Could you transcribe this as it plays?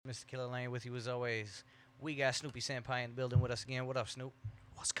Mr. Killer Lane with you as always. We got Snoopy Senpai in the building with us again. What up, Snoop?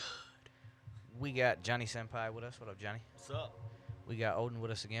 What's good? We got Johnny Senpai with us. What up, Johnny? What's up? We got Odin with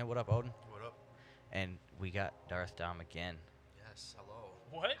us again. What up, Odin? What up? And we got Darth Dom again. Yes, hello.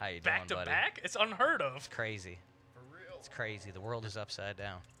 What? How you back doing, to buddy? back? It's unheard of. It's crazy. For real? It's crazy. The world is upside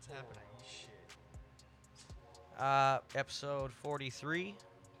down. What's happening? Shit. Episode 43.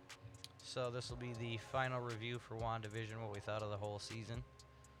 So this will be the final review for WandaVision, what we thought of the whole season.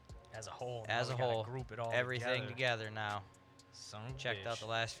 As a whole. As now a we gotta whole, Group it all Everything together now. Son of a Checked out bitch. the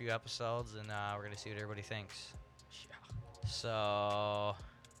last few episodes, and we're going to see what everybody thinks. Yeah. So,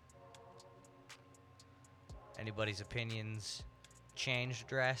 anybody's opinions changed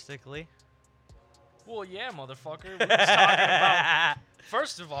drastically? Well, yeah, motherfucker. We was talking about.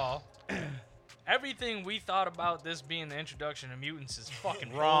 First of all, everything we thought about this being the introduction of mutants is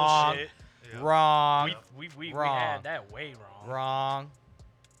fucking Wrong. bullshit. Yeah. Wrong. We Wrong. had that way wrong. Wrong.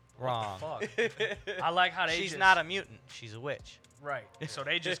 Wrong. What the fuck? I like how they She's just, not a mutant. She's a witch. right. So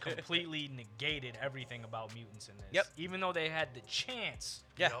they just completely negated everything about mutants in this. Yep. Even though they had the chance.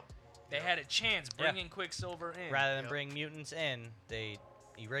 Yeah. Yep. They Yep. had a chance Yeah. bringing Quicksilver in. Rather than Yep. bring mutants in, they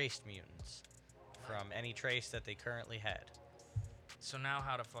erased mutants from any trace that they currently had. So now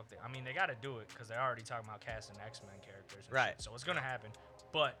how the fuck they? I mean, they got to do it because they're already talking about casting X-Men characters. And Right. shit, so it's gonna happen.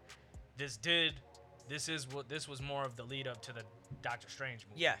 But this was more of the lead up to the Doctor Strange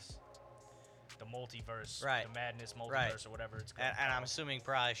movie. Yes. The multiverse. Right. The madness multiverse Right. or whatever it's called. And I'm assuming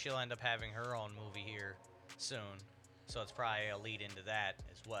probably she'll end up having her own movie here soon. So it's probably a lead into that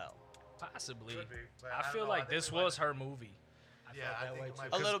as well. Possibly. Could be, but I don't feel know, like think this we might- was her movie. Yeah, I think it might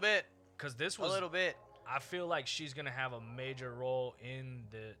A be. little bit. Because this A was. little bit. I feel like she's gonna have a major role in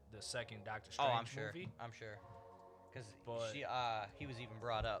the second Doctor Oh, Strange I'm sure. movie. I'm sure. Because But- he was even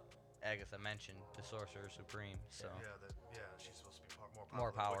brought up. Agatha mentioned the Sorcerer Supreme. So She's supposed to be more powerful. more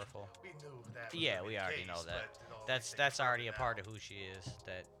which powerful. We knew that. Was Yeah, gonna be we the already case, know that. but, you know, That's they that's confirmed already it a part now. of who she is.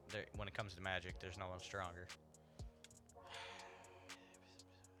 That when it comes to magic, there's no one stronger.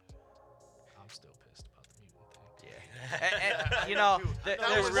 I'm still pissed about the mutant thing. Yeah. and, you I know, am too. there- That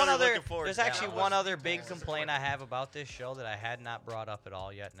there's was one really other. looking forward There's to that actually one. one other big This is complaint I disappointing. have about this show that I had not brought up at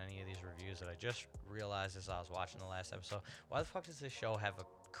all yet in any of these reviews that I just realized as I was watching the last episode. Why the fuck does this show have a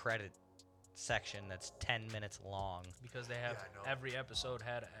credit section that's 10 minutes long? Because they have I know. every episode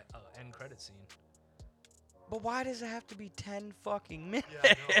had a end credit scene. But why does it have to be 10 fucking minutes?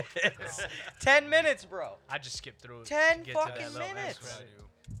 Yeah, I know. 10 minutes, bro. I just skipped through it. 10 to get to fucking that little end minutes. credit.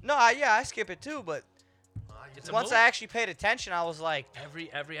 No, I skip it too, but It's a once movie. I actually paid attention, I was like,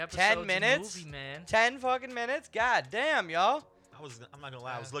 Every episode. 10 minutes? Movie, man. 10 fucking minutes? God damn, y'all. I'm not gonna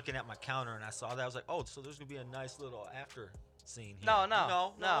lie. I was looking at my counter and I saw that. I was like, oh, so there's gonna be a nice little after scene here. No, no,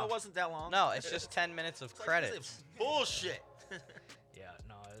 no, no. It wasn't that long. No, it's just 10 minutes of It's like, credits. this is bullshit. Yeah,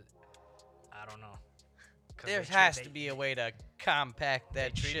 no, I don't know. 'Cause There they has treat- to be a way to compact they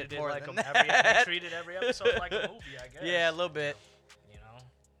that shit treated it more like than they that. treated every episode like a movie, I guess. Yeah, a little bit. You know,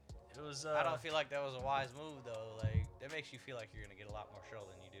 it was. I don't feel like that was a wise move though. Like that makes you feel like you're gonna get a lot more show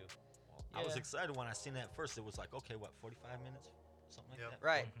than you do. I was Yeah. excited when I seen that first. It was like, okay, what, 45 minutes, something like Yep. that.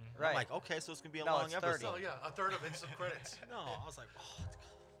 Right, Mhm. I'm right. like, okay, so it's gonna be a No, long it's 30. episode. So yeah, a third of instant credits. No, I was like, oh,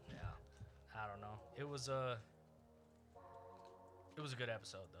 Yeah, I don't know. It was a good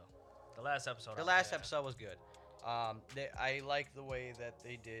episode though. The last episode. The I last liked. episode was good. I like the way that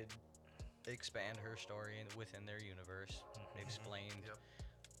they did expand her story within their universe. They Mhm. explained Yep.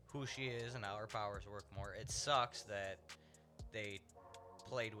 who she is and how her powers work more. It sucks that they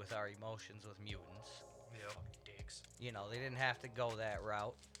played with our emotions with mutants. Yep. Dicks. You know, they didn't have to go that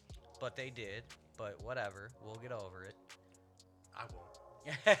route, but they did. But whatever, we'll get over it. I won't.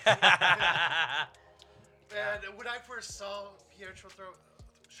 yeah, And when I first saw Pietro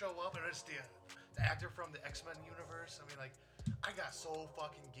show up, and it's the actor from the X-Men universe, I mean, like, I got so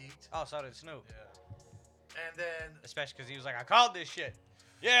fucking geeked. oh, so did Snoop. Yeah. And then Especially because he was like, I called this shit.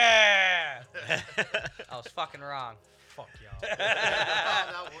 Yeah! I was fucking wrong. Fuck y'all. I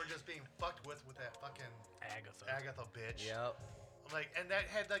found out we're just being fucked with that fucking Agatha. Agatha bitch. Yep. I'm like, and that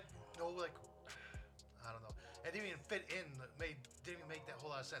had like no like, I don't know. It didn't even fit in. Didn't even make that whole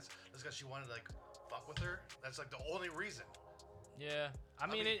lot of sense. Just because she wanted to like fuck with her. That's like the only reason. Yeah, I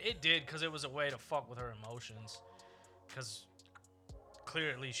mean, mean- it did because it was a way to fuck with her emotions. Because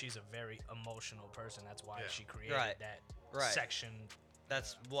clearly she's a very emotional person. That's why Yeah. she created Right. that Right. section.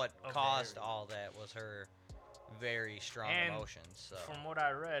 That's what Of caused the- all that was her very strong And emotions. So From what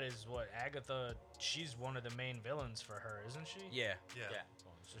I read, is what Agatha. She's one of the main villains for her, isn't she? yeah, Yeah. Yeah.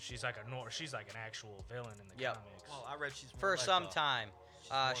 So she's like she's like an actual villain in the Yep. comics. Well, I read she's more for like some a- time.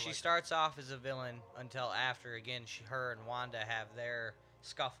 she's more She like a- starts off as a villain until after again her and Wanda have their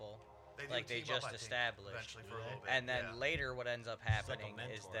scuffle, They do like they team up, just I think, established. eventually for a little bit. And then yeah. later, what ends up like a happening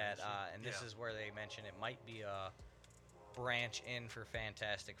is mentor, that, isn't and this Yeah. is where they mention it might be a branch in for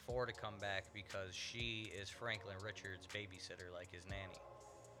Fantastic Four to come back because she is Franklin Richards' babysitter, like his nanny.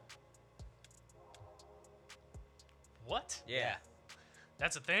 What? Yeah,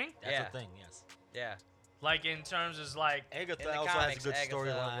 That's a thing? That's Yeah. a thing, yes. yeah. Like in terms of like, Agatha In the also comics, has a good Agatha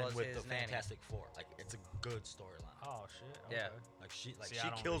storyline was with his the nanny. Fantastic Four. Like it's a good storyline. oh shit. Okay. Yeah. Like she See, I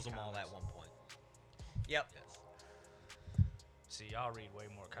don't kills read them all comics. at one point. Yep. Yes. See, y'all read way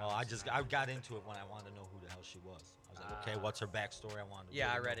more comics. Well, I than just do. I got into it when I wanted to know who the hell she was. I was like, okay, what's her backstory? I wanted to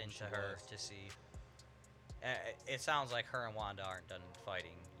Yeah, I really read know who into she her was. to see. It sounds like her and Wanda aren't done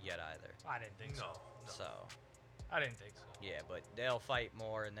fighting yet either. I didn't think No, so. no. So, I didn't think so. yeah, but they'll fight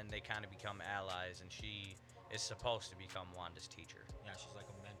more and then they kind of become allies, and she is supposed to become Wanda's teacher. Yeah, she's like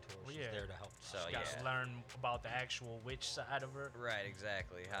a mentor. Well, She's yeah. there to help. So, Got yeah. to learn about the actual witch side of her. Right,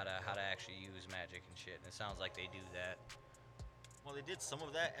 exactly. How to actually use magic and shit. And it sounds like they do that. Well, they did some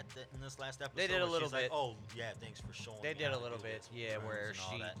of that in this last episode. They did a where little she's like, bit. oh yeah, thanks for showing They me did how a to little do bit, this, yeah, runes where and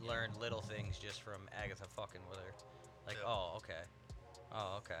all she that, yeah. learned little things just from Agatha fucking with her. Like, Yeah. oh, okay.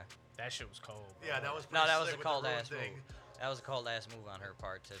 Oh, okay. That shit was cold. Bro. Yeah, that was No, pretty that was slick a with the cold rune ass thing. move. That was a cold ass move on her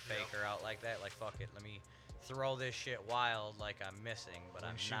part to fake her out like that. Like, fuck it, let me throw this shit wild like I'm missing, but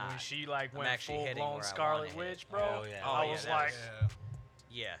When I'm she, not. when she like I'm went actually full hitting blown where I Scarlet wanna hit. Witch, bro. Oh, yeah. I Oh, yeah, was that like, was-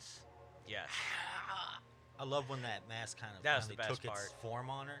 Yes. Yes. I love when that mask kind of That was the finally best took its part. form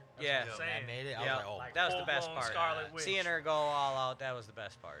on her. Yeah. what I'm When I saying. made it. I Yeah. was like, oh, Like, That was the best full-blown part. Scarlet Witch. Seeing her go all out, that was the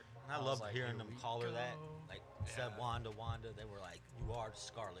best part. and I was loved like, hearing here them we call her that. go. Like said Wanda. They were like, you are the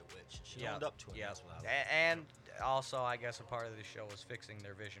Scarlet Witch. She owned up to it. Yeah. That's what I And also, I guess a part of the show was fixing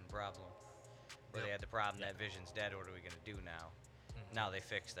their Vision problem, where they Yep. had the problem Yeah. that Vision's dead. What are we gonna do now? Mhm. Now they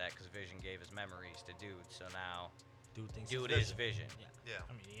fixed that because Vision gave his memories to Dude. So now Dude thinks Dude it's is Vision. Yeah. Yeah.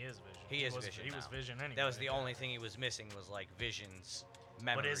 I mean, he is Vision. He is was, Vision He was now. Vision anyway. That was the only thing he was missing was like Vision's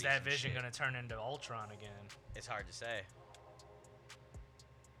memories. But is that and Vision shit. gonna turn into Ultron again? It's hard to say.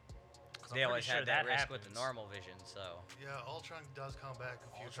 'Cause I'm They pretty always sure had that risk happens. with the normal Vision, so Yeah, Ultron does come back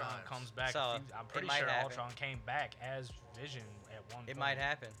a few Ultron times. comes back. So, I'm it pretty might sure happen. Ultron came back as Vision at one point. it might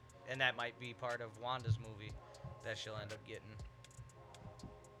happen, and that might be part of Wanda's movie that she'll end up getting.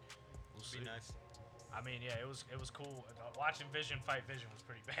 We'll Be see. nice. I mean, yeah, it was cool. Watching Vision fight Vision was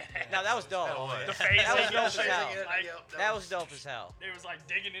pretty bad. Now that was dope. Oh, yeah. The phasing That was and dope as shit, hell. like, Yep, That was dope as hell. they was like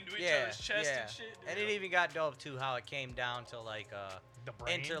digging into each Yeah, other's chest yeah. and shit. And dude. it even got dope too how it came down to like the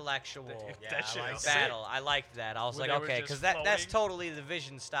brain. intellectual Yeah, that I shit like was that. sick. battle. I liked that. I was Where like, they were okay, just because that's floating. totally the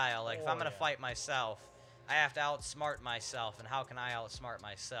Vision style. Like, if Oh, I'm gonna yeah. fight myself, I have to outsmart myself. And how can I outsmart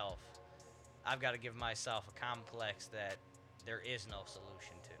myself? I've got to give myself a complex that there is no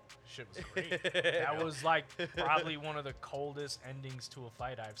solution to. Shit was great. That was like probably one of the coldest endings to a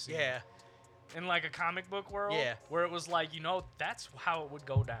fight I've seen. Yeah, In like a comic book world. Yeah. Where it was like, that's how it would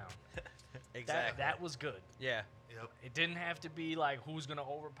go down. exactly. That was good. Yeah, Yep. It didn't have to be like who's gonna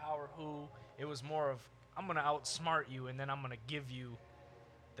overpower who. It was more of I'm gonna outsmart you and then I'm gonna give you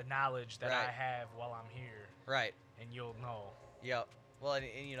the knowledge that I Right. have while I'm here, right. and you'll know. Yep. Well,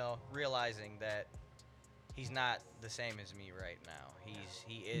 and realizing that he's not the same as me right now.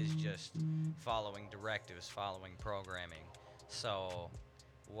 He is just following directives, following programming. So,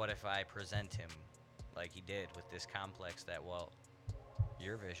 what if I present him like he did with this complex that, well,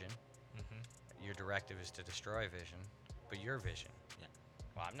 your Vision, Mm-hmm. your directive is to destroy Vision, but your Vision. Yeah.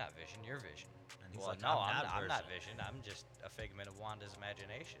 Well, I'm not Vision. You're Vision. And he's Well, like, no, I'm I'm not Vision. Vision. I'm just a figment of Wanda's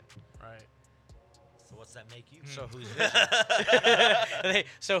imagination. Right. So what's that make you? So who's Vision?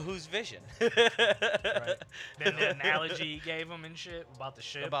 So who's Vision? Right. Then the analogy he gave him and shit about the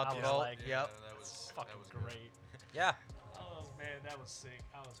ship. About I the was boat, like, yep. that was fucking great. Yeah. Oh man, that was sick.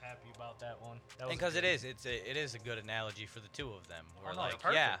 I was happy about that one. That was Because good. it is a good analogy for the two of them. Where Oh, no, like, it's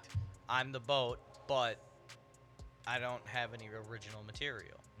perfect. yeah, I'm the boat, but I don't have any original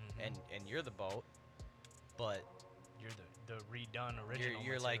material, Mhm. and you're the boat, but You're the redone original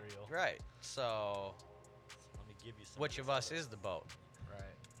you're material. like right. So Let me give you some. which of us is the boat? Right.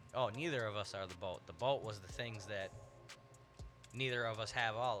 Oh, neither of us are the boat. The boat was the things that neither of us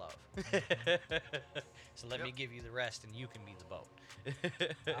have all of. So let me Yep. give you the rest, and you can be the boat.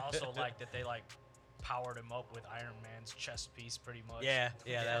 I also like that they like powered him up with Iron Man's chest piece pretty much. Yeah,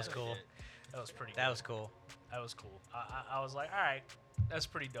 that was cool. That was pretty. That good. was cool. That was cool. I was like, all right, that's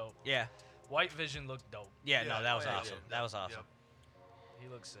pretty dope. Yeah, White Vision looked dope. yeah. Yeah, No, that was oh, yeah, awesome. yeah, That was yep. awesome. He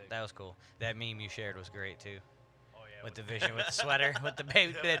looks sick. That was cool. That meme you shared was great too. Oh yeah. With the Vision, with the sweater, with the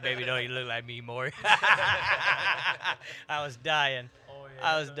baby. That baby, don't you look like me more? I was dying. Oh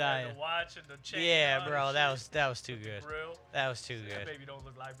I was the dying. watch and the chain Yeah, on and bro, that shit, was too the good. grill. That was too That good. baby don't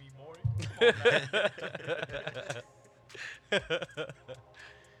look like me, Maury. Come on, man.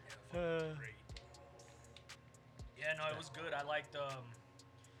 Fucking great. Yeah, no, it was good. I liked.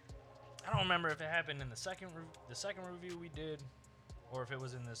 I don't remember if it happened in the second review we did, or if it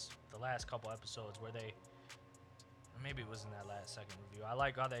was in the last couple episodes where they. Or maybe it was in that last second review. I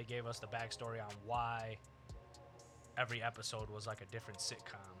like how they gave us the backstory on why every episode was like a different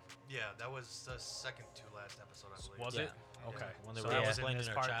sitcom. Yeah, that was the second to last episode, I believe. Was Yeah. it? Okay. When they So were that was in explaining this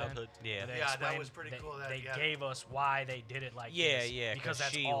their part then? childhood. Yeah. Where they Yeah, that explained- was pretty they, cool that- They yeah. gave us why they did it like Yeah, this. yeah, Because 'cause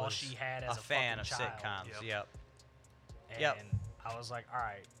that's she all was she had as a fan of fucking child. sitcoms. Yep. Yep. And Yep. I was like, all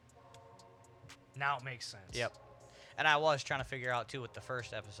right, now it makes sense. Yep. And I was trying to figure out too with the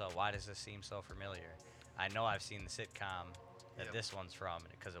first episode, why does this seem so familiar? I know I've seen the sitcom that Yep. this one's from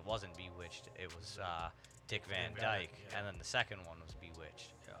because it wasn't Bewitched. It was Dick Van Van Dyke, Dyke, yeah. and then the second one was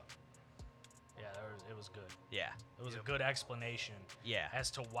Bewitched. Yeah, it was good. Yeah. It was a Yep. good explanation Yeah.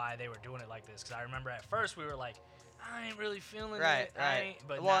 as to why they were doing it like this. Because I remember at first we were like, I ain't really feeling Right, it. I right. ain't.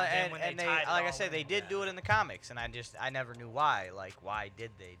 But Well, now then and, when and they, they, tied it like I all said, they in, did yeah. do it in the comics, and I never knew why. Like, why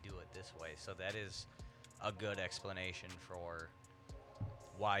did they do it this way? So that is a good explanation for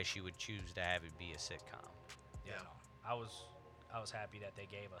why she would choose to have it be a sitcom. Yeah, no, I was happy that they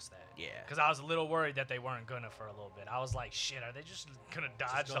gave us that. Yeah. Because I was a little worried that they weren't gonna for a little bit. I was like, shit, are they just gonna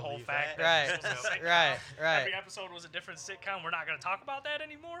dodge the gonna whole leave fact that? that this was a Right, sitcom? right, right. Every episode was a different sitcom. We're not gonna talk about that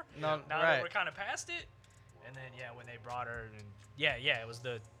anymore. No, Now that right. we're kind of past it. And then yeah, when they brought her and yeah, it was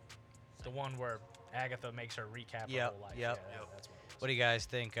the one where Agatha makes her recap her Yep, whole life. yep. Yeah, that's what it was. What do you guys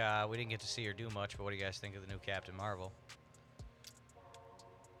think? We didn't get to see her do much, but what do you guys think of the new Captain Marvel?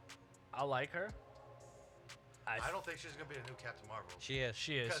 I like her. I don't think she's gonna be a new Captain Marvel. She is,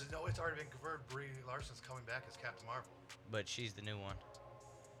 She is. Because no, it's already been confirmed. Brie Larson's coming back as Captain Marvel. but she's the new one.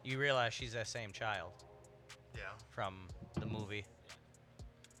 You realize she's that same child Yeah. from the movie,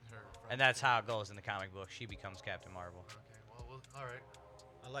 Her and that's how it goes in the comic book. She becomes Captain Marvel. Okay. Well, all right.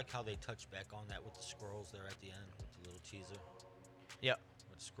 I like how they touch back on that with the scrolls there at the end with the little teaser. Yep.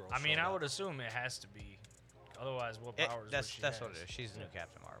 With the scrolls I mean, showed I up. would assume it has to be. Otherwise, what powers would That's she what has? it is. She's the new Yeah.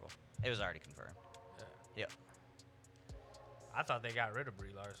 Captain Marvel. It was already confirmed. Yep. I thought they got rid of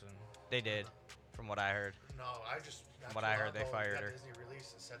Brie Larson. They did, from what I heard. No, I just. not what too I long heard, they ago, fired got her. Disney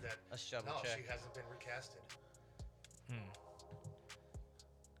released and said that Let's double no, check. she hasn't been recasted.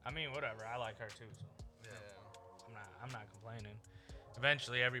 I mean, whatever. I like her too, so Yeah. I'm not complaining.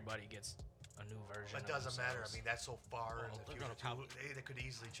 Eventually, everybody gets a new version. But it of doesn't matter. I themselves. mean, that's so far in Well, the they're future. gonna They could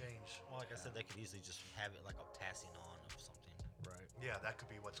easily change. Well, like I said, they could easily just have it like a passing on of something. right? Yeah, that could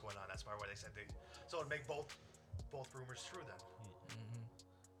be what's going on. That's probably why they said they. So it'd make both rumors true then.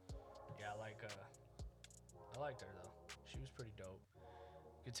 Yeah, I liked her though. She was pretty dope.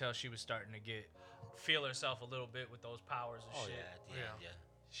 You could tell she was starting to feel herself a little bit with those powers and Oh shit. yeah, at the Yeah. end, yeah.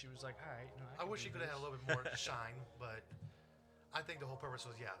 She was like, all right. No, I wish she she could have had a little bit more shine, but I think the whole purpose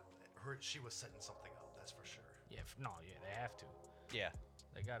was she was setting something up. That's for sure. Yeah, they have to. Yeah.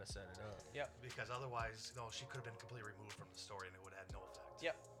 They gotta set it up. Yep. Because otherwise, she could have been completely removed from the story and it would have had no effect.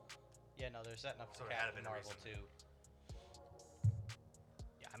 Yep. Yeah, no, they're setting up So for there had Captain been a Marvel reason. too.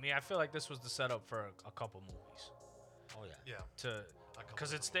 Yeah, I mean, I feel like this was the setup for a couple movies Oh yeah. Yeah.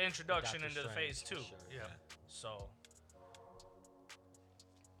 because it's the introduction Doctor into the phase Strange, 2. for sure, Yeah. So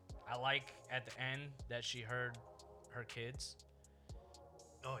I like at the end that she heard her kids.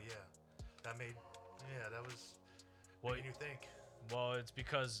 Oh yeah. That made. Yeah, that was. What Making you think. Well, it's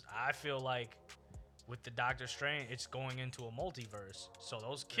because I feel like with the Doctor Strange, it's going into a multiverse. So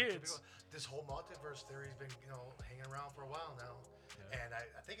those kids. This whole multiverse theory's been hanging around for a while now, and I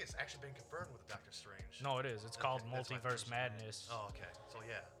think it's actually been confirmed with Doctor Strange. No, it is. It's Okay, called that's my Multiverse first Madness. Oh, okay. So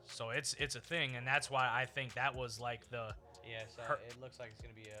yeah. So it's a thing, and that's why I think that was like the. Yeah, so Her- it looks like it's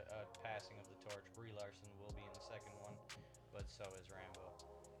going to be a passing of the torch. Brie Larson will be in the second one, but so is Rambo.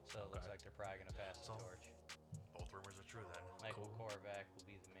 So it looks Okay. like they're probably going to pass the So- torch. Both rumors are true then. Michael Cool. Korvac will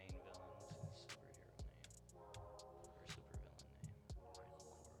be the main villain. What's his superhero name? Or supervillain name?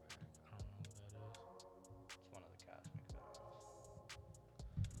 I don't know who that is. It's one of the cosmic villains.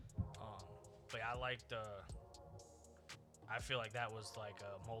 But I like the. I feel like that was like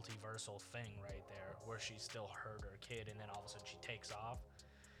a multiversal thing right there, where she still heard her kid, and then all of a sudden she takes off,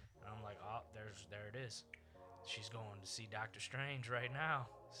 and I'm like, oh, there it is. She's going to see Doctor Strange right now.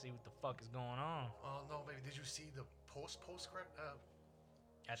 See what the fuck is going on. Oh no, maybe did you see the post credit?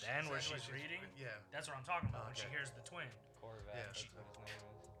 At the end where she's reading, Yeah. that's what I'm talking about. When she Okay. hears the twin. Korvac, Yeah. that's what his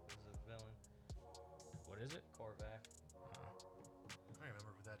name is a villain. What is it? Korvac. I don't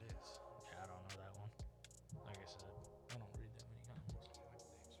remember who that is. Yeah, I don't know that one. Like I said, I don't read that many comics.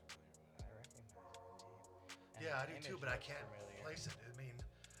 Yeah, I do image too, but I looked can't familiar. place it. I mean,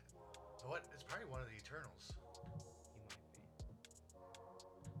 what? It's probably one of the Eternals, He might be.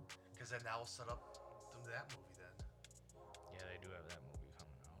 because then that will set up that movie. Then Yeah, they do have that movie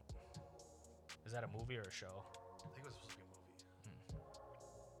coming out. Is that a movie or a show? I think it was supposed to be a movie.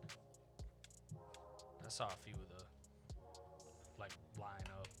 I saw a few of the like line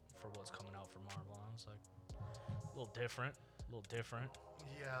up for what's coming out for Marvel. I was like, a little different,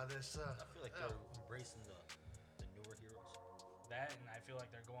 Yeah, this. I feel like they're embracing the newer heroes. That, and I feel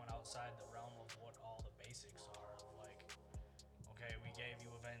like they're going outside the realm of what all the basics are. Of like, okay, we gave you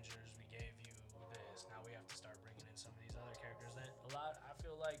Avengers, we gave you this. Now we have to start bringing in some of these other characters that I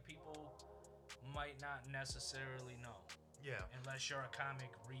feel like people might not necessarily know Yeah, unless you're a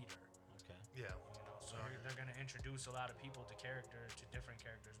comic reader. Okay. yeah. You know, so they're going to introduce a lot of people to different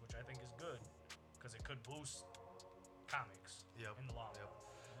characters, which I think is good because it could boost comics Yep. in the long Yep.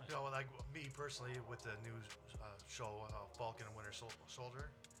 run. You know, like me personally, with the new show Falcon and Winter Soldier,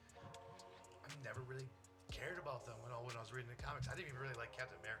 I never really cared about them when I was reading the comics. I didn't even really like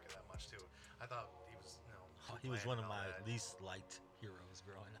Captain America that much too. I thought he was, He was one of bland my and all that. least liked heroes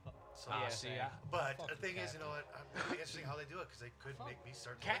growing up. So, Yeah, See, same. but the Fucking thing is, you Captain. know what? It'd be interesting how they do it because they could make me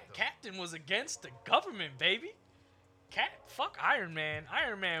start to like them. Captain was against the government, baby. Fuck Iron Man.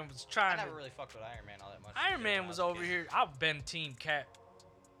 Iron Man was I trying never to. really fucked with Iron Man all that much. Iron when Man I was a over kid. here. I've been Team Cap.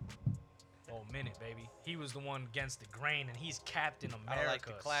 Oh, minute, baby. He was the one against the grain, and he's Captain I America. like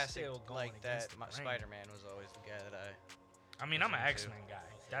the classic, still going like that. against the grain. Spider-Man was always the guy that I. I mean, I'm an into. X-Men guy.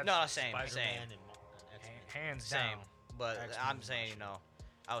 That's No, same, Spider-Man, same. And X-Men. Hands Same, down. but X-Men I'm is saying, my you know,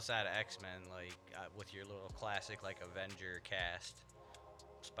 outside of X-Men, like with your little classic like Avenger cast,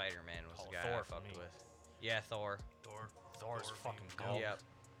 Spider-Man was Oh, the guy Thor I for fucked me. with. Yeah, Thor. Thor's Thor fucking being gold. Yep.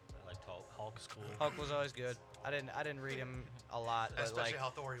 I like Hulk. Hulk's cool. Hulk was always good. I didn't read him a lot, but Especially like how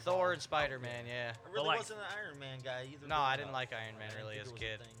Thor Thor evolved. and Spider-Man, yeah. I really like- wasn't an Iron Man guy either. No, growing I didn't up. like Iron Man I didn't really think as it a was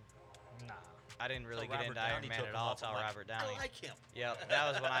kid. thing. Nah. I didn't really Till get into Robert Iron Downey Man took at him all off, I'm until like, Robert Downey. I like him. Yep,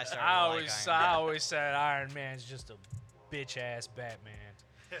 that was when I started I to always, like I Iron Man. always said Iron Man's just a bitch ass Batman.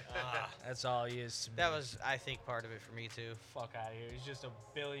 That's all he is to me. That was, I think, part of it for me too. Fuck out of here. He's just a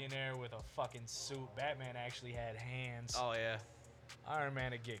billionaire with a fucking suit. Batman actually had hands. Oh yeah. Iron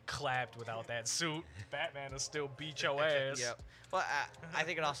Man would get clapped without that suit. Batman will still beat your ass. Yep. Well, I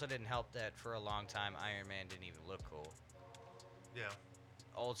think it also didn't help that for a long time Iron Man didn't even look cool. Yeah.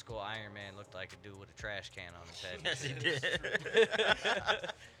 Old school Iron Man looked like a dude with a trash can on his head. and Yes, he shit.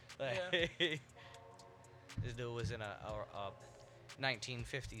 did. Like, this dude was in a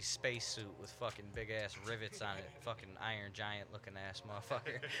 1950s spacesuit with fucking big ass rivets on it. Fucking Iron Giant looking ass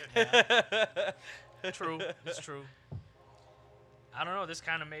motherfucker. True. It's true. I don't know. This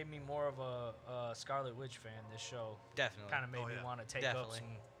kind of made me more of a Scarlet Witch fan. This show Definitely. kind of made Oh, me yeah. want to take up Definitely.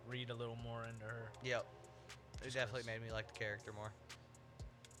 and read a little more into her. Yep. It Just definitely 'cause- made me like the character more.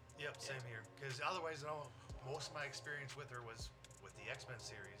 Yep, same here. Because otherwise, most of my experience with her was with the X-Men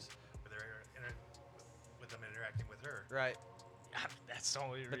series, with them interacting with her. Right. That's the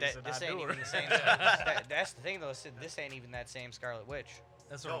only But reason this I ain't do even her. the same. That's the thing though. This ain't even that same Scarlet Witch.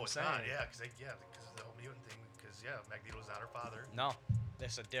 That's what No, I'm it's saying. not. Yeah, because of the whole mutant thing. Because Magneto's not her father. No,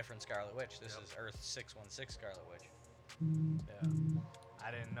 this is a different Scarlet Witch. This Yep. is Earth 616 Scarlet Witch. Yeah.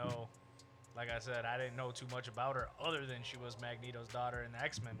 I didn't know. Like I said, I didn't know too much about her other than she was Magneto's daughter in the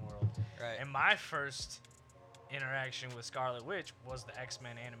X-Men world. Right. And my first interaction with Scarlet Witch was the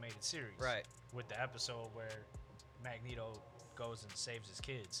X-Men animated series. Right. With the episode where Magneto goes and saves his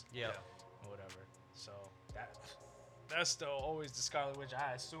kids Yep. or whatever. So that's still always the Scarlet Witch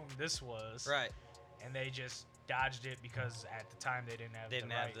I assumed this was. Right. And they just dodged it because at the time they didn't have Didn't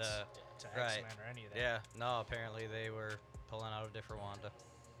the have rights the- to right. X-Men or any of that. Yeah. No. Apparently they were pulling out a different Wanda.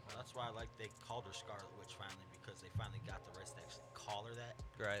 Well, that's why I like they called her Scarlet Witch finally, because they finally got the rights to actually call her that.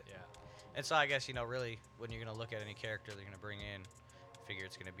 Right. Yeah. And so I guess really when you're gonna look at any character they're gonna bring in, figure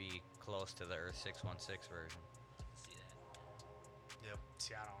it's gonna be close to the Earth 616 version. See that? Yep.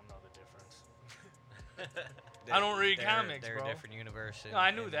 See, I don't know the difference. I don't read comics, they're bro. a different universe. No,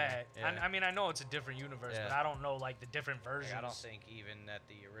 I knew that. Yeah. I mean, I know it's a different universe, Yeah. but I don't know like the different versions. I don't think even that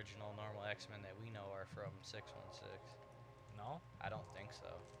the original normal X-Men that we know are from 616. No. I don't think so.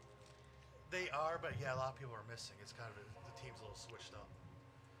 They are, but a lot of people are missing. It's kind of the team's a little switched up.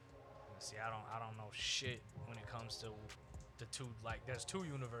 See, I don't know shit when it comes to the two. Like, there's two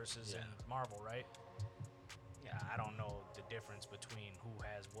universes in Yeah. Marvel, right? Yeah, I don't know the difference between who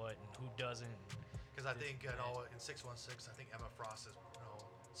has what and who doesn't. Because I think in 616, I think Emma Frost is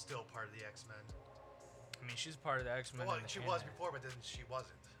still part of the X-Men. I mean, she's part of the X-Men. Well, in the, she in was the- before, but then she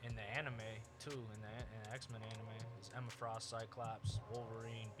wasn't. in the anime too. In the X-Men anime, is Emma Frost, Cyclops,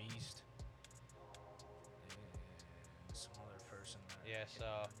 Wolverine, Beast. Yeah, Can't so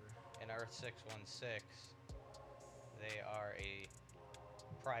remember. in Earth 616, they are a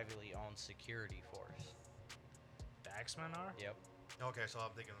privately owned security force. The X-Men are. Yep. Okay, so I'm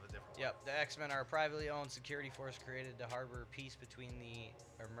thinking of a different one. Yep, the X-Men are a privately owned security force created to harbor peace between the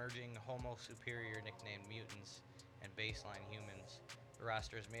emerging Homo superior nicknamed mutants and baseline humans. The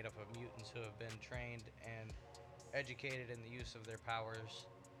roster is made up of mutants who have been trained and educated in the use of their powers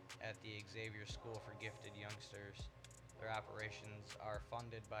at the Xavier School for Gifted Youngsters. Their operations are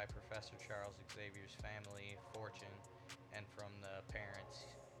funded by Professor Charles Xavier's family fortune and from the patents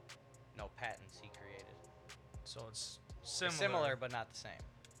he created. So it's It's similar. but not the same.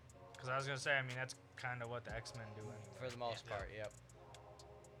 Because I was gonna say, I mean, that's kind of what the X-Men do anyway. For the most Yeah. part, yep.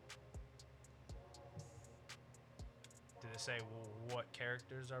 Did it say what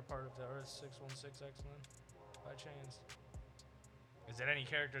characters are part of the Earth 616 X-Men by chance? Is there any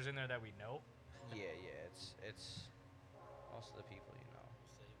characters in there that we know? Yeah, it's most of the people you know.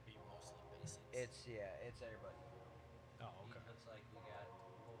 So it'd be mostly basics. It's everybody. Oh, okay. Looks like we got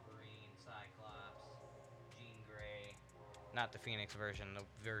Wolverine, Cyclops, Jean Grey. Not the Phoenix version, the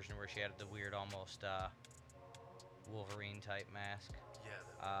version where she had the weird almost Wolverine type mask.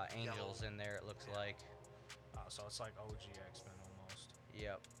 Yeah. Angel's in there, it looks like. Oh, so it's like OG X-Men almost.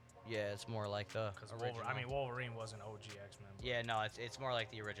 Yep. Yeah, it's more like the Because original. Wolverine wasn't OG X-Men. but- Yeah, no, it's more like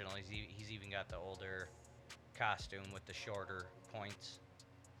the original. He's even got the older costume with the shorter points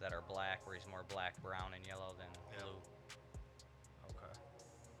that are black, where he's more black, brown, and yellow than Yeah. blue. Okay.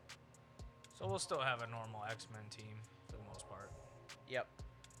 So we'll still have a normal X-Men team for the most part, Yep.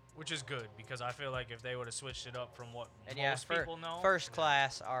 which is good because I feel like if they would have switched it up from what And most yeah, people know, First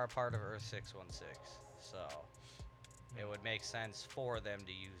Class are part of Earth 616, so it would make sense for them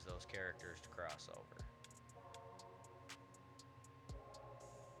to use those characters to cross over.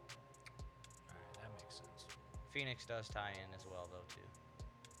 Alright, that makes sense. Phoenix does tie in as well, though, too.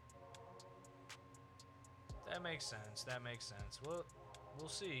 That makes sense. That makes sense. Well, we'll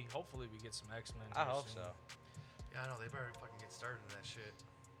see. Hopefully, we get some X-Men. I here hope soon. so. Yeah, I know. They better fucking get started in that shit.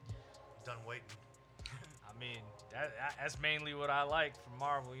 Done waiting. I mean, that's mainly what I like from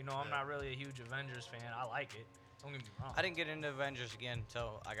Marvel. You know, I'm Yeah. not really a huge Avengers fan. I like it. Don't get me wrong. I didn't get into Avengers again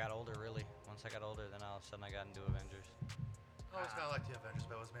until I got older, really. Once I got older, then all of a sudden I got into Avengers. I always kind of like the Avengers,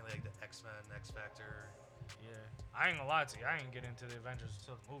 but it was mainly like the X-Men, X Factor. Yeah, I ain't gonna lie to you. I didn't get into the Avengers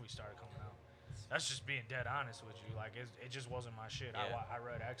until the movie started coming out. That's just being dead honest with you. Like, it just wasn't my shit. Yeah. I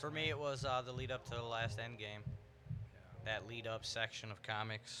read X-Men. For me, it was the lead up to the last Endgame. Yeah. That lead up section of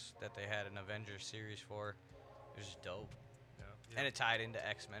comics that they had an Avengers series for. It was just dope. Yeah. And it tied into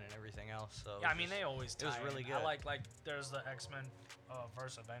X-Men and everything else. So it Yeah, I was mean, just- they always it was tie really in. good. I like there's the X-Men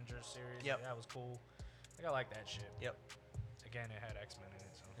versus Avengers series. Yep. That was cool. Like, I like that shit. Yep. Again, it had X-Men in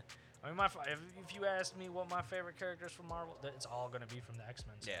it, so. I mean, if you asked me what my favorite characters from Marvel, it's all gonna be from the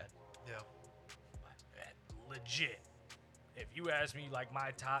X-Men Yeah. side. Yeah. Legit. If you ask me like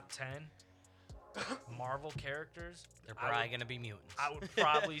my top 10 Marvel characters, They're I probably would- gonna be mutants. I would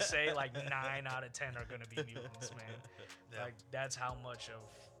probably say like 9 out of 10 are gonna be mutants, man. Yeah. Like, that's how much of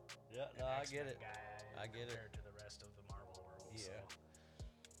Yeah, an X-Men guy I get it. compared to the rest of the Marvel world. Yeah. So.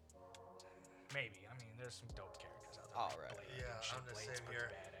 Maybe. I mean, there's some dope characters out there. All like right. Blade Yeah, and shit. I'm the Blade's same pretty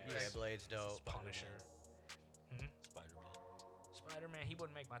here. badass. Yeah, Blade's dope. Punisher. Spider-Man. Spider-Man, he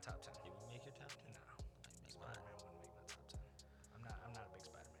wouldn't make my top 10. He would make your top 10. No. Make mine. Spider-Man wouldn't make my top 10. I'm not a big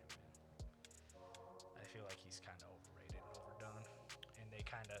Spider-Man fan. I feel like he's kind of overrated and overdone.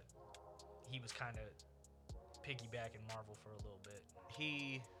 And he was kind of piggybacking Marvel for a little bit.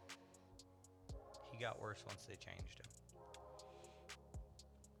 He got worse once they changed him.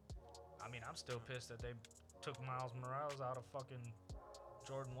 I mean, I'm still pissed that they took Miles Morales out of fucking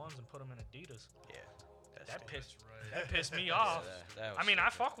Jordan 1s and put him in Adidas. Yeah. That stupid. pissed Right. that pissed me Yeah, off. that I was mean, I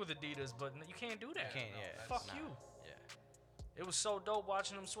stupid. fuck with Adidas, but you can't do that. You can't, no, yeah. that's Fuck nah, you. Yeah. It was so dope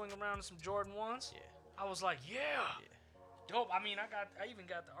watching him swing around in some Jordan 1s. Yeah. I was like, yeah. Yeah. Dope. I mean, I even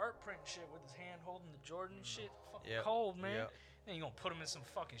got the art print and shit with his hand holding the Jordan shit. Fucking Yep, cold, man. yep. Then you gonna put him in some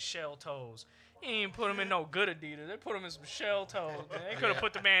fucking shell toes. You ain't even put him in no good Adidas. They put him in some shell toes, man. They could have Yeah.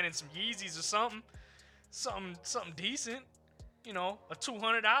 put the man in some Yeezys or something. Something decent. You know, a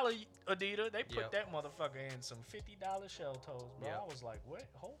 $200 Adidas. They put Yep. that motherfucker in some $50 shell toes, bro. Yep. I was like, what?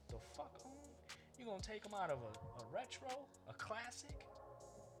 Hold the fuck on. You gonna take him out of a retro, a classic,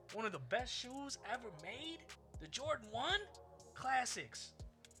 one of the best shoes ever made, the Jordan 1 classics.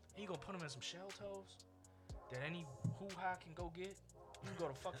 And you gonna put him in some shell toes that any hoo-ha can go get? You can go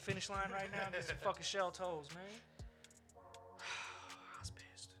to fuck finish line right now and get some fucking shell toes, man. I was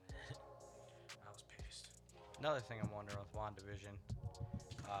pissed. I was pissed. Another thing I'm wondering with WandaVision,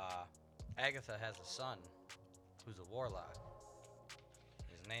 Agatha has a son who's a warlock.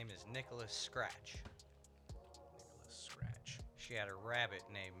 His name is Nicholas Scratch. Nicholas Scratch. She had a rabbit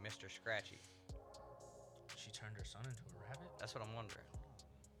named Mr. Scratchy. She turned her son into a rabbit? That's what I'm wondering.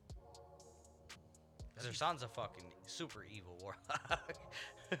 'Cause her son's a fucking super evil warlock.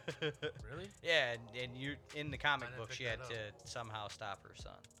 Really? Yeah, and you in the comic I didn't book, pick she had that to somehow stop her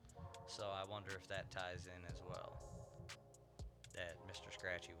son. So I wonder if that ties in as well. That Mr.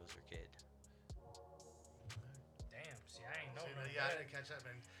 Scratchy was her kid. Damn, see, I ain't know. See, none of yeah, I that. didn't catch that,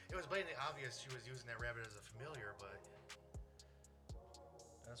 man. It was blatantly obvious she was using that rabbit as a familiar, but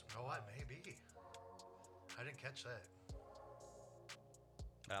That's you know what? Maybe. I didn't catch that.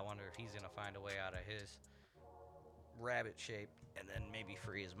 But I wonder if he's gonna find a way out of his rabbit shape and then maybe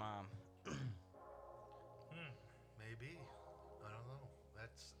free his mom. Maybe. I don't know.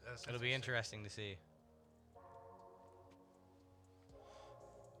 That's It'll be interesting to see.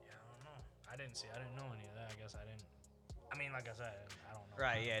 Yeah, I don't know. I didn't know any of that. I guess I didn't. I mean, like I said, I don't know.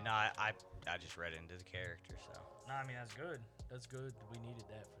 Right? Yeah. No, I just read into the character, so No, I mean that's good. That's good. We needed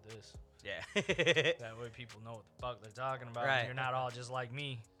that for this. yeah. That way people know what the fuck they're talking about. Right. And you're not all just like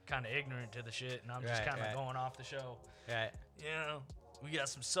me, kind of ignorant to the shit, and I'm just Right, kind of right. going off the show. Right. You know, we got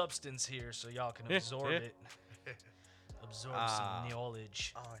some substance here, so y'all can absorb it. Absorb some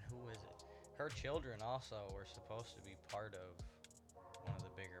knowledge. Oh, and who is it? Her children also were supposed to be part of one of the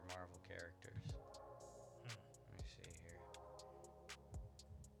bigger Marvel characters. Let me see here.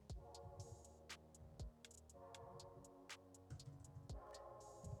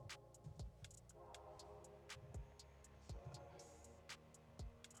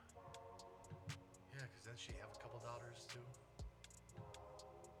 Yeah, because then she have a couple daughters too.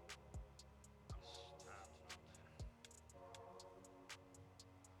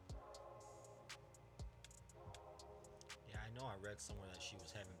 Yeah, I know I read somewhere that she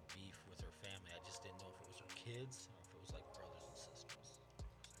was having beef with her family. I just didn't know if it was her kids or if it was like brothers and sisters.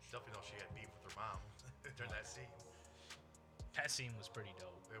 Definitely know she had beef with her mom during that scene. That scene was pretty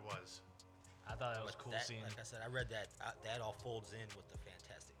dope. It was. I thought that was But cool that, seeing. like I said, I read that that all folds in with the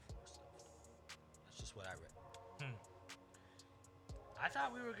Fantastic Four stuff. That's just what I read. I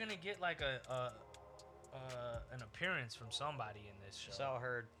thought we were gonna get like an appearance from somebody in this show. So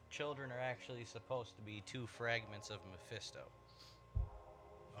her children are actually supposed to be two fragments of Mephisto.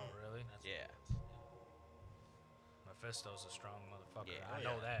 Oh really? That's Yeah. Mephisto's a strong motherfucker. Yeah. I Oh,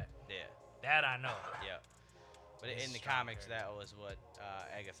 know yeah. that. Yeah. That I know. Yeah. But He's in the strong comics, character. that was what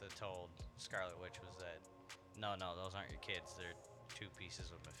Agatha told Scarlet Witch was that, no, those aren't your kids. They're two pieces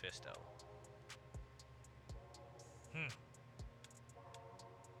of Mephisto. Damn.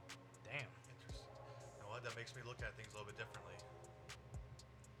 Interesting. You know what? That makes me look at things a little bit differently.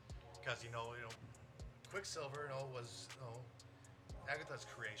 Because you know, Quicksilver, was Agatha's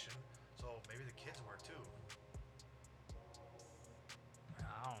creation, so maybe the kids were too.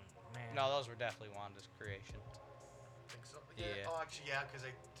 I don't, man. No, those were definitely Wanda's creation. Think so? Yeah. Oh, actually, yeah, because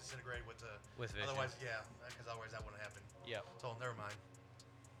they disintegrated with the. With Vision. Otherwise, yeah, because otherwise that wouldn't happen. Yep. So never mind.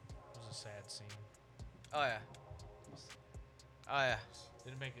 It was a sad scene. Oh yeah. Oh yeah.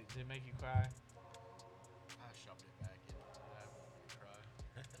 Did it make you cry? I shoved it back in. I won't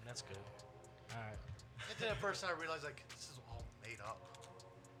cry. That's good. All right. And then at first I realized like this is all made up.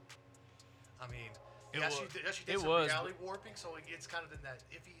 I mean, It yeah, wa- she did it some was, reality warping, so it's kind of in that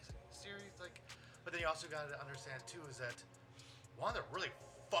iffy series. Like, but then you also got to understand too is that Wanda really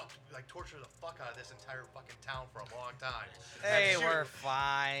tortured the fuck out of this entire fucking town for a long time. They And she- were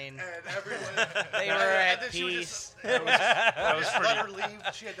fine. And everyone. They and were then at she would peace. Just, that was pretty- let her leave.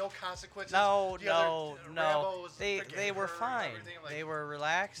 She had no consequences. No, The other- no, Rambo no. was They forgave were her and fine. everything, like- They were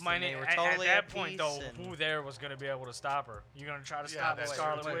relaxed. Mine, And they were at totally that at point peace though, and who there was gonna be able to stop her? You gonna try to Yeah, stop that's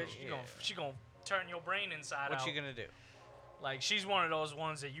Scarlet true, Witch? too. She gonna turn your brain inside What out. you gonna do? Like she's one of those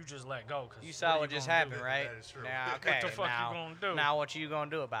ones that you just let go. Cause You saw what just happened, do? right? That is true. Now, What okay. the fuck you now, gonna do? Now, what you gonna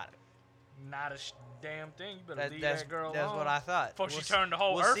do about it? Not a damn thing. You better leave That's that girl that's alone. what I thought. Before she s- turned the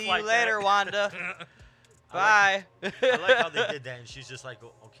whole we'll Earth see like you later, that. Wanda. Bye. I like how they did that, and she's just like,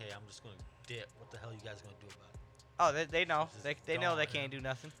 okay, I'm just gonna dip. What the hell you guys gonna do about it? Oh, they know. This is They know they gone. can't do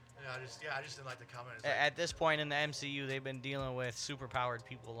nothing. I just didn't like the comment. It's At this point in the MCU, they've been dealing with superpowered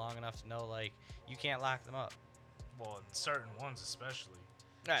people long enough to know, like, you can't lock them up. Well, certain ones especially.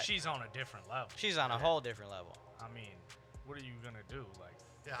 Right. She's on a different level. She's on a whole different level. I mean, what are you gonna do? Like,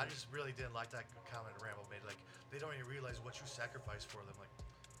 Yeah, I just really didn't like that comment Rambo made. Like, they don't even realize what you sacrificed for them. Like,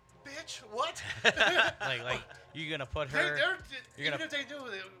 bitch, what? Like you're gonna put They, her. they're, you're even gonna- if they knew,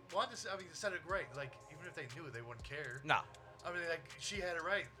 they wanted to, I mean, they said it great. Like, even if they knew, they wouldn't care. No. I mean, like, she had it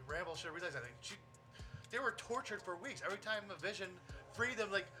right. Rambo should have realized that. Like, they were tortured for weeks. Every time a Vision freed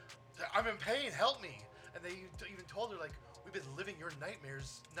them, like, I'm in pain, help me. And they even told her, like, we've been living your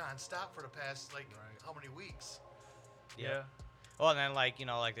nightmares nonstop for the past Right. how many weeks? Yeah. Well, and then like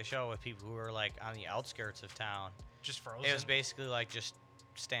like the show with people who were like on the outskirts of town. Just frozen. It was basically like just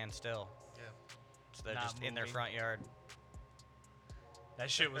stand still. Yeah. So they're Not just in their moving. front yard. That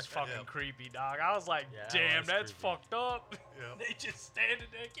shit was fucking Yeah. creepy, dog. I was like, Yeah, that damn, was that's creepy. fucked up. Yeah. They just standing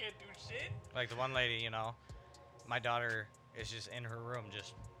there, can't do shit. Like the one lady, my daughter is just in her room,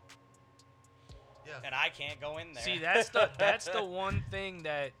 just, Yeah. and I can't go in there. See, that's the one thing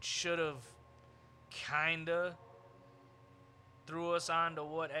that should have kinda threw us onto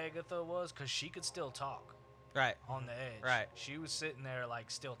what Agatha was, cause she could still talk Right, on the edge. Right. She was sitting there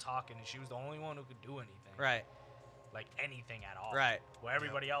like still talking, and she was the only one who could do anything. right, Like anything at all. right, Where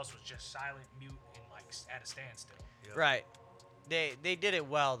everybody else was just silent, mute, and like at a standstill. Yep. right. They did it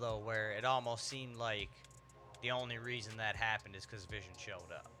well though, where it almost seemed like the only reason that happened is because Vision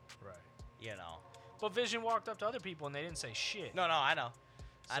showed up. Right. But But Vision walked up to other people and they didn't say shit. no, I know,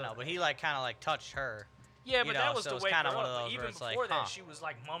 So- but he like kind of like touched her. Yeah, you but know, that was so to it's wake her kinda one up. of But those even where it's like, before that, huh. she was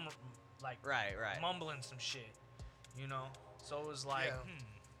like Right. mumbling some shit. You know. So it was like,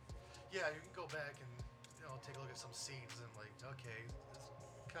 Yeah. Yeah, you can go back and take a look at some scenes and like, okay,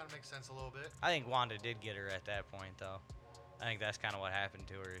 this kind of makes sense a little bit. I think Wanda did get her at that point though. I think that's kind of what happened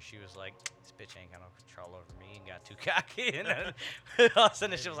to her. She was like, "This bitch ain't got no control over me," and got too cocky. And then all of a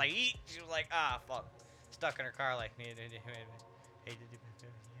sudden, she was like, "Eat!" She was like, "Ah, fuck!" Stuck in her car, like,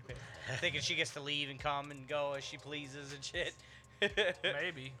 thinking she gets to leave and come and go as she pleases and shit.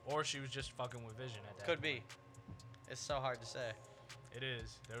 maybe, or she was just fucking with Vision at that. Could point. be. It's so hard to say. It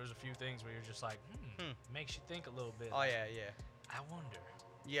is. There was a few things where you're just like, makes you think a little bit. Oh yeah. I wonder.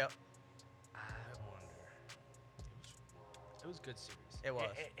 Yep. I wonder. It was a good series. It was.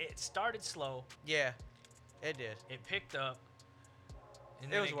 It started slow. Yeah. It did. It picked up. And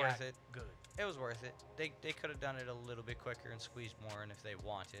It then was worth got it. Good. It was worth it. They could have done it a little bit quicker and squeezed more in if they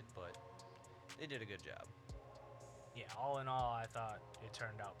wanted, but they did a good job. Yeah. All in all, I thought it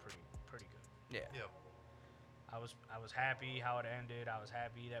turned out pretty good. Yeah. Yep. I was happy how it ended. I was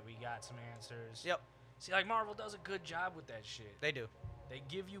happy that we got some answers. Yep. See, like Marvel does a good job with that shit. They do. They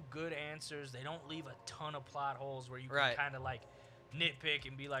give you good answers. They don't leave a ton of plot holes where you Right. can kind of like nitpick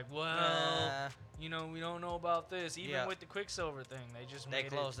and be like, well, Uh, we don't know about this. Even Yeah. with the Quicksilver thing, they just They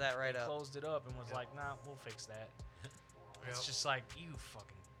made closed that right they up. closed it up and was Yep. like, nah, we'll fix that. It's Yep. just like, you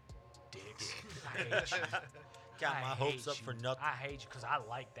fucking dicks. I hate you. Got I my hopes hate up for you. nothing. I hate you because I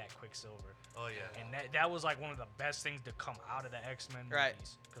like that Quicksilver. Oh yeah. And that was like one of the best things to come out of the X-Men Right.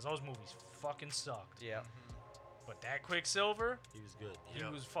 movies. Because those movies fucking sucked. yeah. But that Quicksilver, He was good. he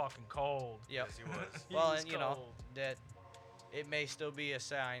Yep. was fucking cold. Yep. Yes, he was. He Well, was and cold. that it may still be a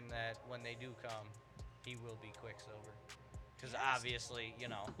sign that when they do come, he will be Quicksilver. Because obviously,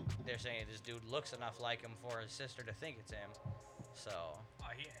 they're saying this dude looks enough like him for his sister to think it's him. So, Oh,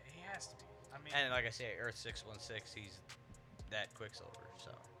 he has to be. I mean, and like I say, Earth 616, he's that Quicksilver.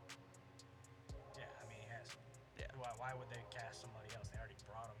 So, yeah, I mean, he has to. Yeah. Why would they cast somebody else? They already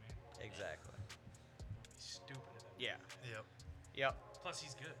brought him in. exactly. It would be stupid of them. Yeah. Yep. Yep. Plus,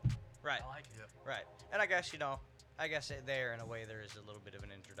 he's good. Right. I like it. Yep. Right. And I guess, there in a way there is a little bit of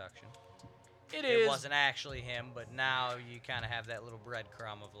an introduction. It It is. wasn't actually him, but now you kind of have that little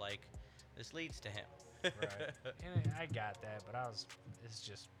breadcrumb of like, this leads to him. Right. And I got that, but it's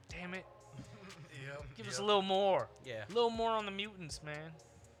just, damn it. Yep. Give yep. us a little more. Yeah. A little more on the mutants, man.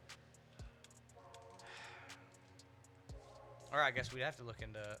 Or I guess we'd have to look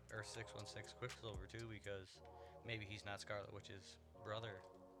into Earth 616 Quicksilver too, because maybe he's not Scarlet Witch's brother.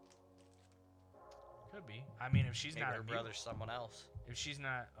 Could be. I mean, if she's Maybe not her a mutant, brother's someone else. if she's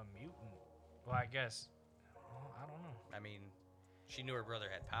not a mutant, well, I guess. Well, I don't know. I mean, she knew her brother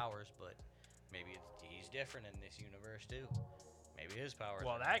had powers, but maybe he's different in this universe too. Maybe his powers.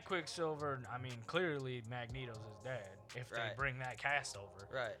 Well, are that Quicksilver, I mean, clearly Magneto's his dad. If they Right. bring that cast over,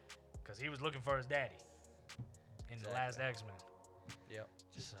 right. because he was looking for his daddy in the last X-Men. Yep.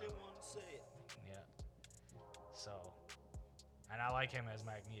 Just So, didn't want to say it. yeah. So, and I like him as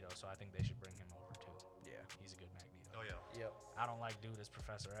Magneto, so I think they should bring him over too. Yeah. He's a good Magneto. Oh yeah. Yep. I don't like dude as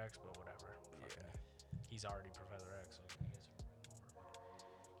Professor X, but whatever. Fucking- He's already Professor X, so I guess you can bring him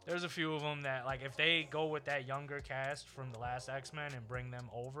over. There's a few of them that, like, if they go with that younger cast from the last X-Men and bring them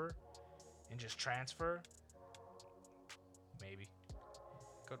over and just transfer, maybe.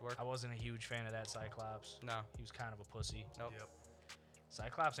 Could work. I wasn't a huge fan of that Cyclops. No. He was kind of a pussy. Nope. Yep.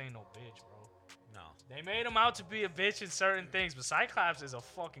 Cyclops ain't no bitch, bro. No. They made him out to be a bitch in certain things, but Cyclops is a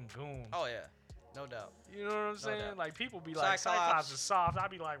fucking goon. Oh yeah. No doubt. You know what I'm saying? doubt. Like, people be like, Cyclops- Cyclops is soft. I'd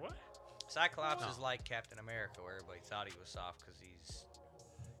be like, what? Cyclops No. is like Captain America, where everybody thought he was soft because he's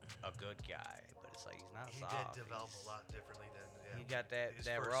a good guy, but It's like he's not He soft. did develop He's- a lot differently than He got that his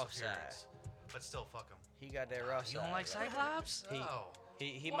that first rough side. appearance. But still, fuck him. He got that rough You side. don't like Cyclops? He- No.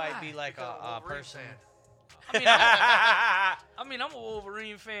 He might be Why? like Because I'm a Wolverine person. fan. I mean, I'm a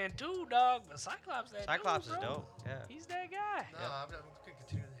Wolverine fan too, dog. But Cyclops, that Cyclops dude, is bro. dope. Yeah. He's that guy. No, I'm gonna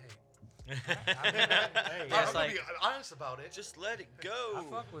continue to hate. I mean, hey, Yeah, I'm it's gonna like- be honest about it. Just let it go. I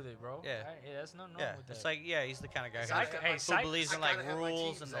fuck with it, bro. Yeah. That's nothing wrong Yeah. with that. It's like he's the kind of guy Cyc- who, hey, who believes I in like gotta have my rules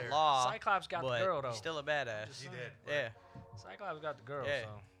teams and the there. law. Cyclops got but the girl though. he's still a badass. He did. but Yeah. Cyclops got the girl, Yeah.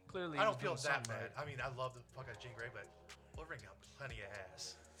 so clearly I don't he's feel doing that something bad. right. I mean, I love the fuck out of Jean Grey, but Wolverine got plenty of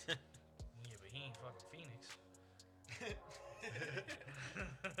ass. Yeah, but he ain't fucking Phoenix.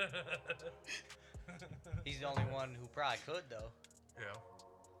 He's the only one who probably could though, You know,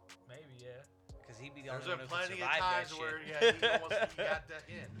 Maybe, yeah. because he'd be the there's only been one who could plenty of survive that times where shit. he almost got that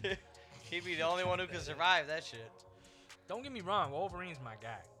in. He'd be the only one who could survive that shit. Don't get me wrong, Wolverine's my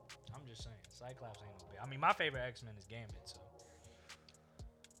guy. I'm just saying, Cyclops ain't no big. I mean, my favorite X-Men is Gambit, so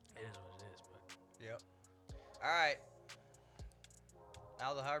it is what it is. But Yep. All right.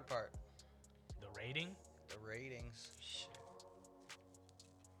 Now the hard part, the rating, the ratings. shit.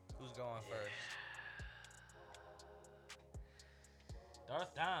 Who's going first?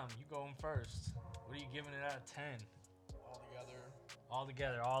 Darth Dom, you going first. What are you giving it out of 10? Altogether, All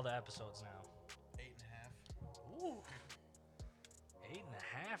together, all the episodes now. 8.5. Ooh.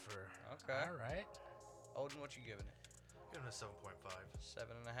 8.5-er. Okay. All right. Odin, what you giving it? Give him a 7.5.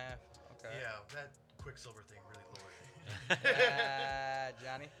 7.5. Okay. Yeah, that Quicksilver thing really lowered it.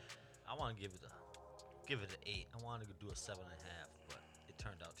 Johnny. I want to give it an 8. I wanted to do a 7.5, but it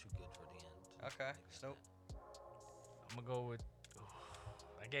turned out too good for the end. Okay. Snoop. I'm going to go with.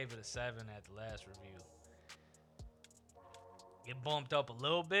 I gave it a 7 at the last review. It bumped up a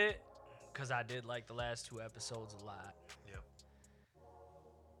little bit because I did like the last 2 episodes a lot. Yep.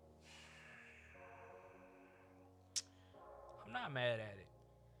 I'm not mad at it.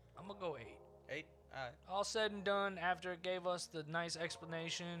 I'm going to go 8. 8. All right. All said and done, after it gave us the nice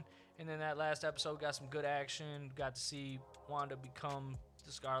explanation, and then that last episode got some good action, got to see Wanda become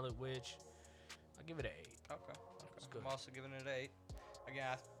the Scarlet Witch, I'll give it an 8. Okay. It's Okay. good. I'm also giving it an 8. Again,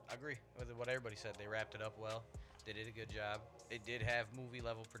 I agree with what everybody said. They wrapped it up well. They did a good job. It did have movie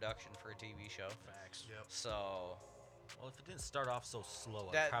level production for a TV show. Facts. Yep. So Well, if it didn't start off so slow,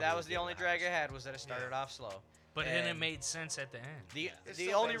 I'd that probably was the give only it a drag higher it had was that it started Yeah. off slow. But then it And made sense at the end. The Yeah. It's the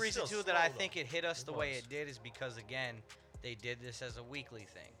still- only it's reason still too that I slow, think though. it hit us It the way was. it did is because again they did this as a weekly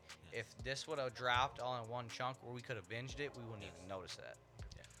thing. If this would have dropped all in one chunk where we could have binged it, we wouldn't even notice that.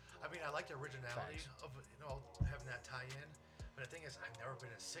 I mean, I like the originality Facts. of having that tie-in. But the thing is, I've never been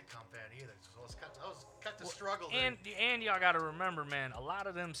a sitcom fan either, so it's got the struggle. And y'all got to remember, man, a lot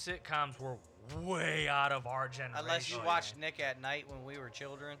of them sitcoms were way out of our generation. Unless you Oh, watched Nick at Night when we were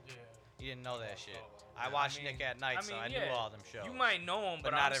children, Yeah. you didn't know that shit. I Yeah, watched I mean- Nick at Night, so I knew yeah, all them shows. You might know them,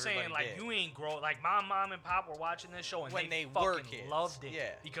 But but, not I'm saying everybody like did. you ain't grow. Like my mom and pop were watching this show and When they they were fucking kids, loved it.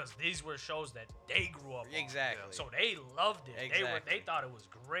 yeah. Because these were shows that they grew up on. Exactly. So they loved it. They Exactly. thought it was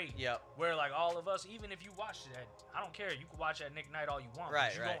great. Yep. Where like all of us, even if you watched it, I don't care. You can watch that Nick Night all you want. Right,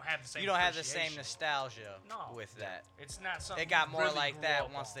 but you right. don't have the same. You don't have the same appreciation. nostalgia No. with that. It's not something. It got you more really like grew that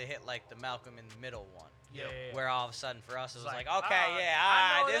up once on. they hit like the Malcolm in the Middle one. Yeah, yeah, yeah. Where all of a sudden for us it was It's like, like, okay, ah, yeah,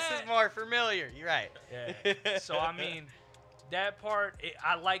 I know this that. is more familiar. You're right. Yeah. So I mean, that part,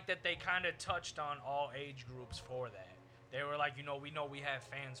 I like that they kind of touched on all age groups for that. They were like, we know we have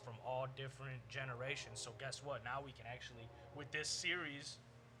fans from all different generations. So guess what? Now we can actually, with this series,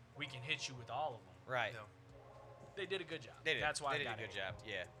 we can hit you with all of them. Right. You know, They did a good job. They did. That's why they I did got a good job.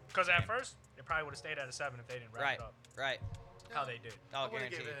 Yeah. Because at first, it probably would have stayed at a 7 if they didn't wrap Right. it up Right. how they did. I I'll would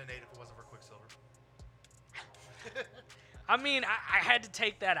have guarantee. given it an 8 if it wasn't for Quicksilver. I mean, I had to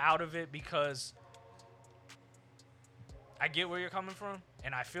take that out of it because I get where you're coming from,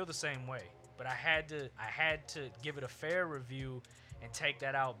 and I feel the same way. But I had to give it a fair review and take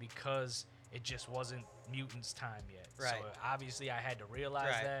that out because it just wasn't Mutants' time yet. Right. So obviously I had to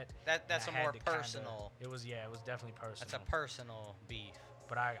realize Right. that. That's a and I more had to kinda- personal. It was definitely personal. That's a personal beef.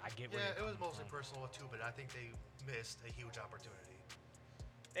 But I get where Yeah, you're it was coming mostly from. personal too, but I think they missed a huge opportunity.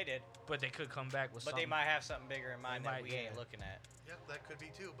 They did. But they could come back with But something. they might have something bigger in mind that might, we ain't yeah. looking at. Yeah, that could be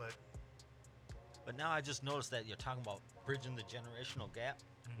too, but But now I just noticed that you're talking about bridging the generational gap.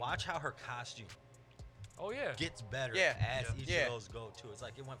 Watch how her costume Oh yeah. gets better Yeah. as Yeah. each Yeah. of those go to. It's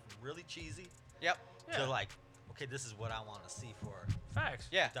like it went from really cheesy Yep. Yeah. to like, okay, this is what I want to see for Facts.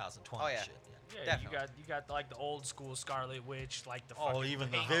 Yeah. 2020 Oh, yeah. shit. Yeah. Yeah, Definitely. you got like the old school Scarlet Witch, like the Oh, fucking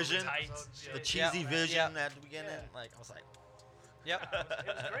even the pink Vision? tights, The The shit. cheesy Yeah. vision Yeah. at the beginning, Yeah. like I was like, Yep. It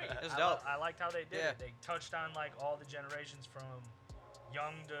was great. It was I dope. liked how they did Yeah. it. They touched on like all the generations from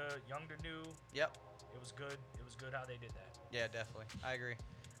young to new. Yep. It was good. It was good how they did that. Yeah, definitely. I agree.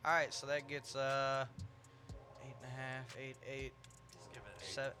 All right, so that gets 8.5, 8, 8, Just give it 8.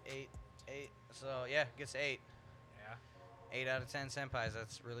 7, 8, 8. So yeah, gets 8. Yeah. 8 out of 10 senpais.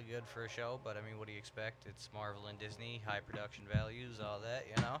 That's really good for a show, but I mean, what do you expect? It's Marvel and Disney, high production values, all that,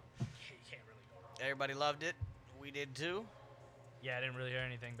 you know. You can't really go wrong. Everybody loved it. We did too. Yeah, I didn't really hear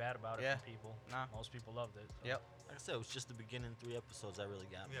anything bad about it Yeah. from people. Nah. Most people loved it. So. Yep. Like I said, it was just the beginning 3 episodes that really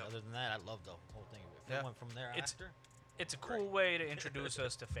got me. Yeah. Other than that, I loved the whole thing. If Yeah. it went from there It's- after, It's a cool way to introduce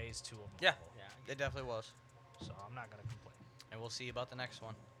us to Phase 2 of Marvel. Yeah. yeah, It definitely was. So I'm not gonna complain. And we'll see about the next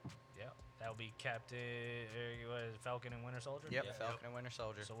one. Yeah, that'll be what is it, Falcon and Winter Soldier. Yep, Yeah. Falcon and Winter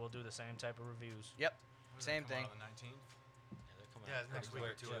Soldier. So we'll do the same type of reviews. Yep, When does it same come out thing. on the 19th? they're coming Yeah, out next pretty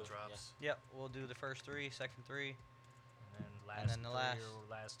week or quick, two it too. drops. Yep, we'll do the first 3, second 3. And then last then the three last- or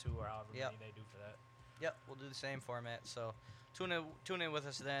last 2 or however Yep. many they do for that. Yep, we'll do the same format. So tune in with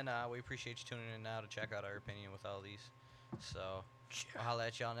us then. We appreciate you tuning in now to check out our opinion with all these. So we'll holla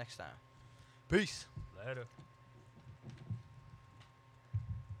at y'all next time. Peace. Later.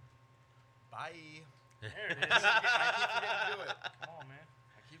 Bye. There it is. I keep forgetting to do it. Come on, man.